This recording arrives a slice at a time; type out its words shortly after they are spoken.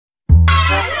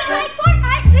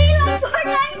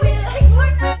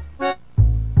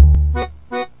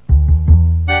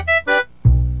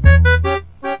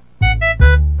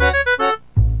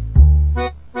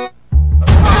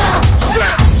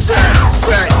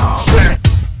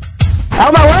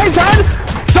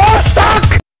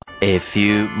A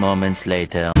few moments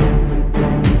later.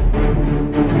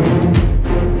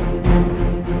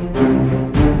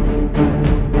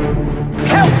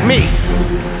 Help me!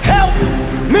 Help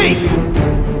me!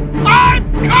 I'm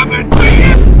coming for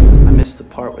you! I missed the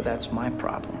part where that's my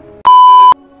problem.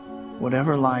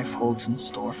 Whatever life holds in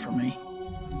store for me,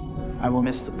 I will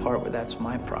miss the part where that's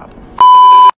my problem.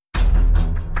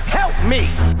 Help me!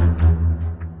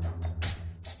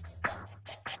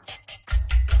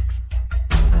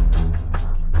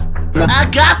 I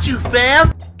got you,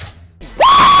 fam!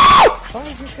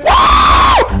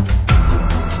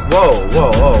 Whoa,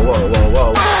 whoa, whoa, whoa, whoa,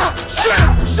 whoa. Shit!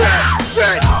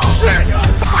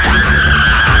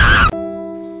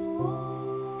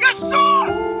 Good sword!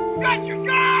 Got you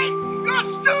guys! Good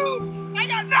stooge! I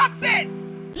got nothing!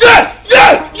 Yes!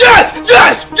 Yes! Yes!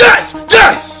 Yes! Yes!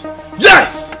 Yes!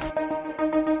 Yes!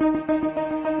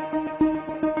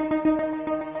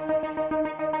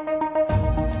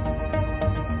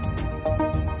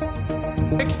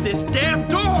 Fix this damn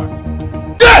door!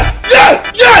 Yes! Yes!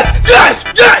 Yes! Yes!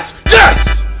 Yes!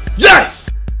 Yes! Yes!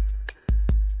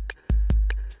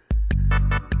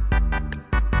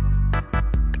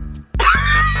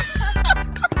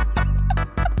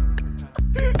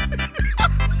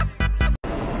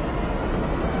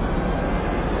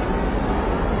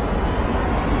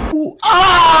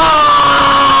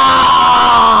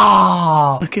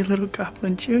 Look at little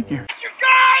Goblin Jr. You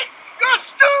guys! Good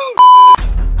stooge!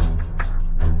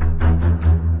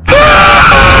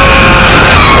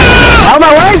 On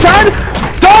my way, son!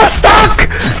 Door stuck!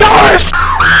 Door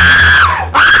stuck!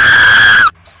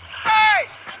 Hey!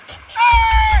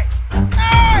 Hey!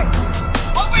 Hey!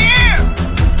 Over here!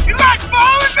 You guys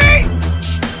following me?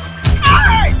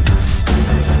 Hey!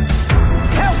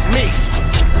 Help me!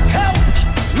 Help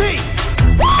me!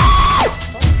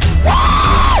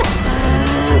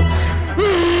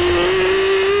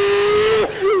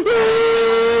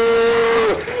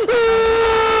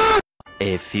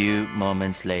 A few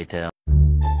moments later.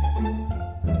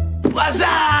 What's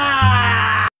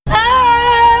up?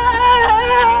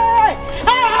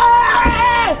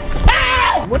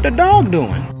 What the dog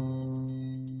doing?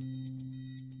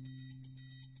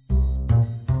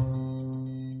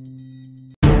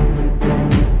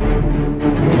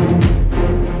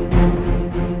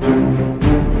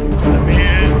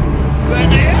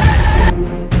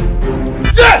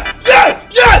 Yes! Yes!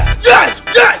 Yes! Yes!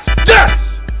 Yes!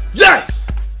 Yes! Yes!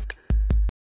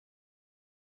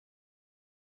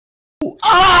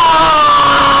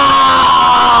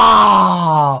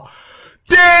 Ah!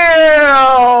 Damn!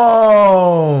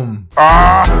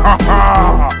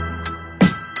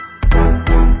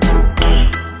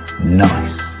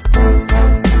 Nice.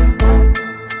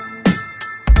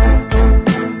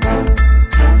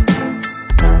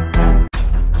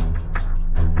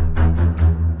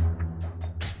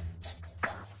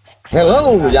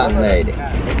 Hello, young lady.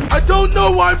 I don't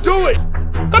know what I'm doing!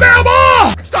 Come out,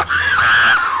 more! Stop!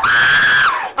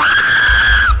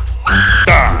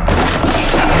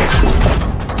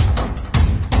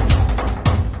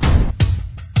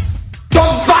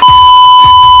 Don't me!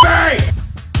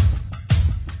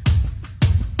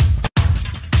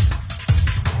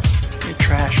 You're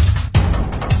trashed.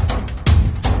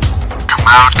 Come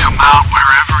out,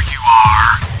 wherever you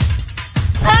are.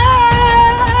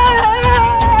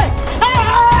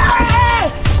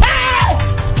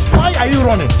 Why are you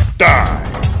running? Die!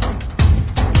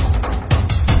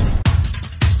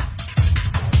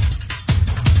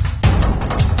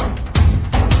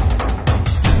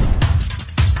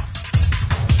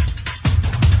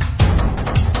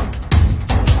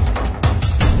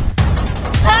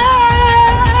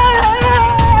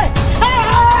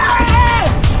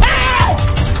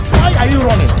 Why are you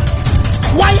running?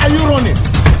 Why are you running?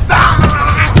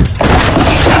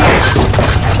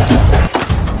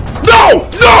 No!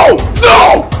 No!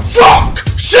 No! Fuck!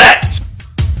 Shit!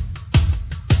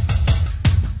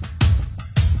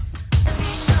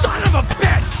 Son of a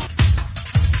bitch!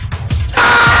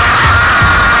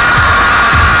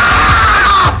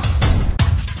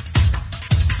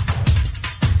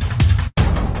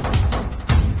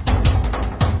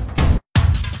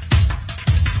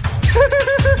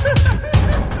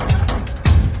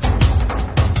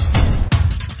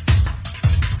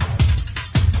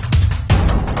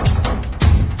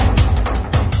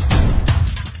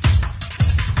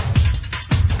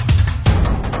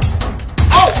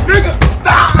 Oh, nigga!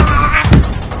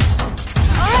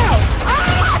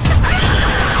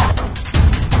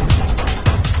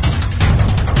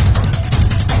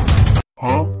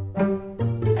 Huh?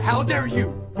 How dare you?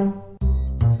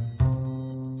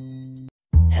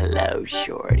 Hello,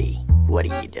 shorty. What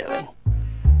are you doing?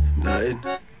 Nothing.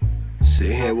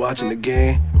 Sitting here watching the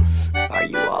game. Are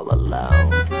you all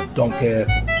alone? Don't care.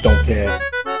 Don't care.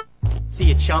 See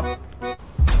you, chump.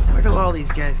 Where do all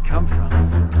these guys come from?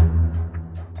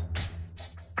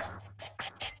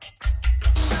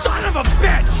 Son of a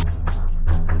bitch!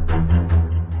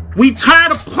 We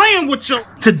tired of playing with you.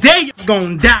 Today you're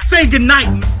gonna die. Say goodnight.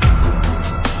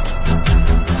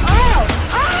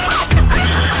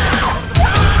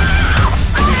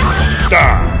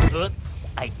 Oops,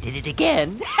 I did it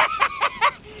again.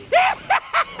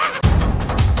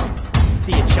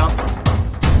 See you, chump.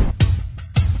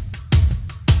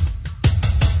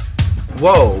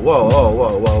 Whoa, whoa, whoa,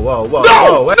 whoa, whoa, whoa, whoa. No!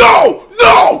 Whoa, wait. No!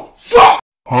 No! Fuck!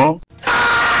 Huh?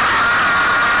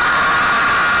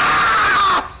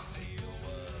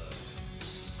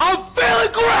 I'm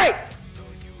feeling great!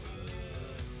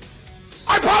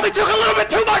 I probably took a little bit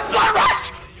too much blood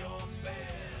rush!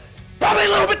 Probably a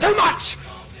little bit too much!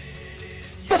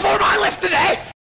 Before my lift today!